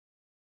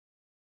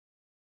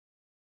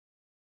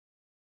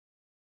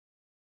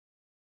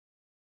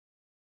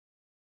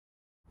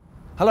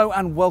Hello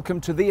and welcome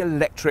to the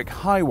electric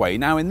highway.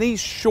 Now in these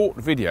short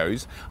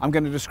videos I'm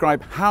going to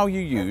describe how you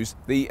use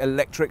the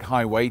electric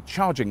highway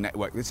charging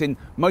network that's in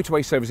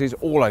motorway services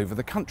all over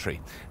the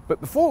country. But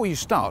before you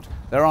start,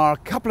 there are a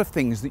couple of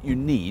things that you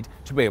need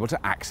to be able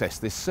to access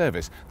this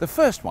service. The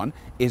first one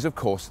is of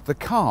course the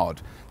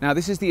card. Now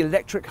this is the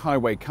electric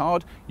highway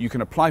card. You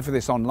can apply for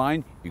this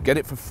online, you get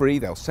it for free,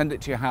 they'll send it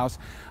to your house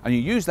and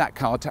you use that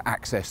card to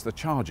access the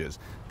chargers.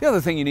 The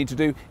other thing you need to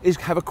do is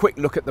have a quick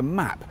look at the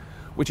map,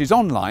 which is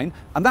online,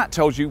 and that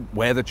tells you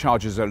where the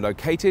chargers are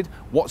located,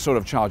 what sort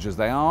of chargers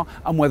they are,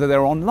 and whether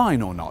they're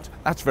online or not.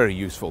 That's very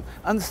useful.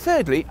 And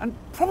thirdly, and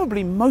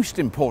probably most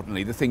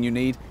importantly, the thing you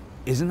need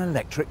is an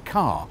electric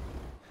car.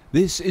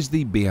 This is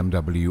the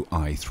Bmw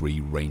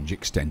i3 range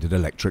extended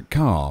electric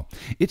car.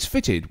 It's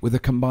fitted with a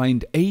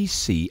combined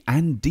AC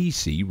and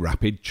DC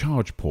rapid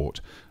charge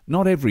port.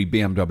 Not every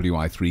Bmw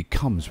i3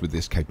 comes with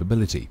this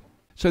capability.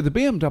 So the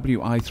Bmw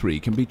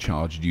i3 can be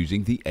charged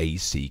using the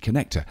AC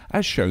connector,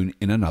 as shown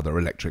in another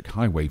electric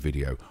highway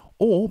video,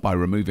 or by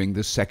removing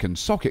the second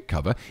socket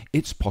cover,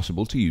 it's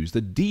possible to use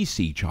the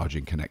DC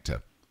charging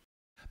connector.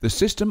 The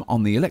system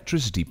on the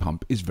electricity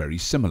pump is very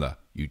similar.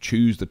 You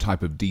choose the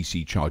type of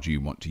DC charger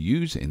you want to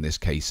use, in this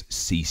case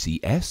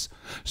CCS,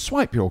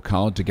 swipe your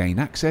card to gain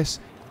access,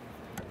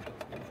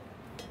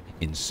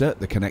 insert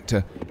the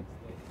connector,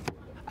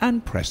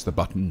 and press the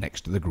button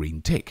next to the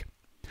green tick.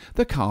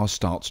 The car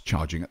starts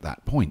charging at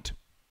that point.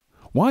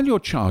 While you're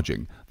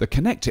charging, the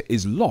connector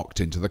is locked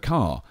into the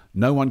car.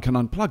 No one can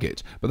unplug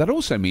it, but that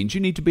also means you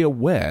need to be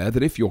aware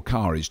that if your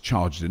car is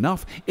charged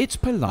enough, it's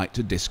polite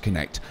to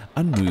disconnect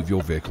and move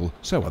your vehicle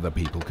so other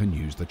people can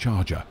use the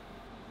charger.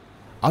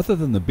 Other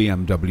than the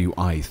Bmw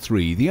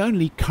i3, the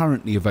only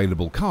currently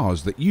available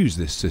cars that use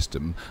this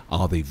system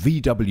are the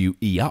VW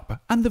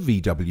e-Up and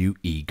the VW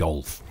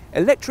e-Golf.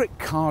 Electric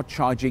car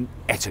charging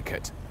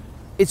etiquette.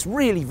 It's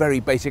really very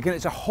basic, and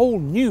it's a whole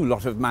new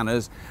lot of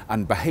manners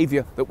and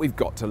behaviour that we've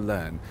got to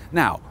learn.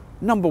 Now,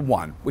 number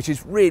one, which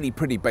is really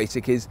pretty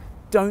basic, is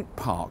don't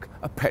park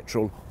a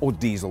petrol or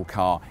diesel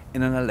car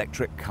in an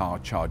electric car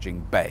charging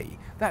bay.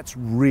 That's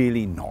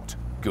really not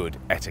good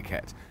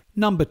etiquette.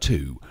 Number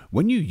two,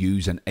 when you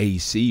use an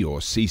AC or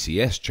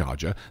CCS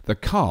charger, the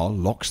car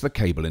locks the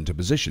cable into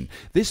position.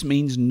 This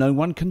means no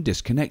one can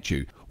disconnect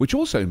you, which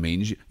also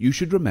means you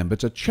should remember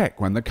to check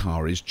when the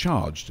car is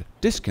charged.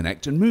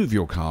 Disconnect and move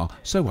your car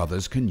so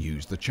others can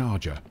use the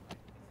charger.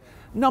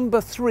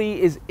 Number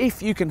three is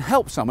if you can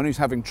help someone who's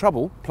having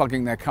trouble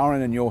plugging their car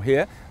in and you're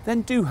here,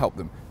 then do help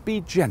them. Be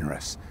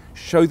generous.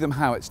 Show them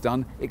how it's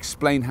done,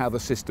 explain how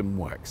the system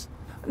works.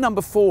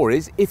 Number four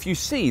is if you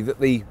see that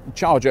the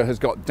charger has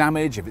got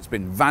damage, if it's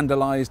been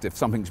vandalised, if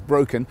something's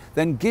broken,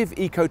 then give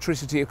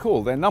Ecotricity a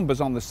call. Their number's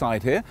on the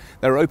side here.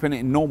 They're open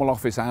in normal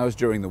office hours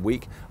during the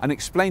week, and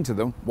explain to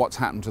them what's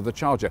happened to the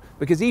charger.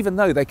 Because even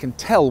though they can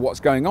tell what's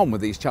going on with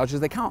these chargers,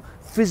 they can't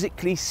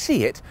physically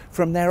see it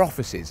from their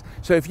offices.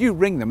 So if you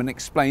ring them and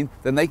explain,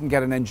 then they can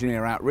get an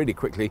engineer out really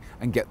quickly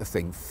and get the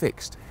thing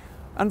fixed.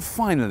 And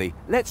finally,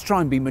 let's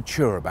try and be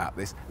mature about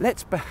this.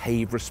 Let's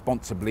behave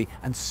responsibly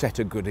and set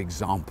a good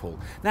example.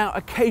 Now,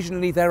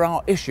 occasionally there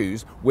are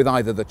issues with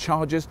either the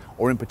chargers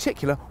or in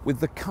particular with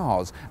the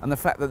cars and the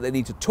fact that they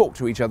need to talk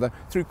to each other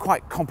through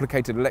quite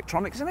complicated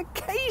electronics, and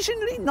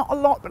occasionally, not a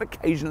lot, but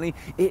occasionally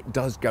it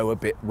does go a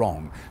bit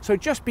wrong. So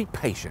just be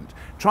patient.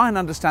 Try and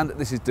understand that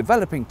this is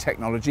developing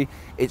technology.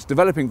 It's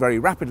developing very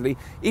rapidly.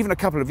 Even a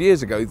couple of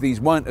years ago, these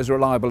weren't as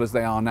reliable as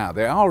they are now.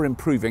 They are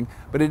improving,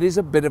 but it is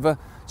a bit of a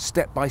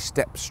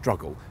step-by-step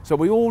struggle. So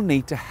we all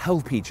need to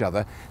help each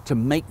other to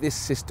make this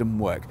system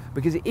work,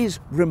 because it is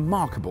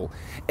remarkable.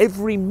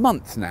 Every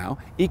month now,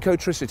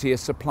 Ecotricity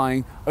is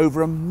supplying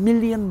over 1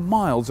 million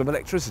miles of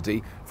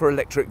electricity for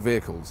electric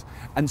vehicles.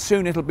 And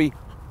soon it'll be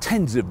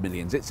tens of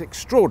millions. It's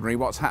extraordinary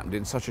what's happened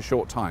in such a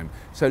short time.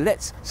 So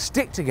let's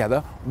stick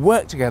together,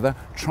 work together,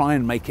 try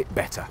and make it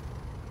better.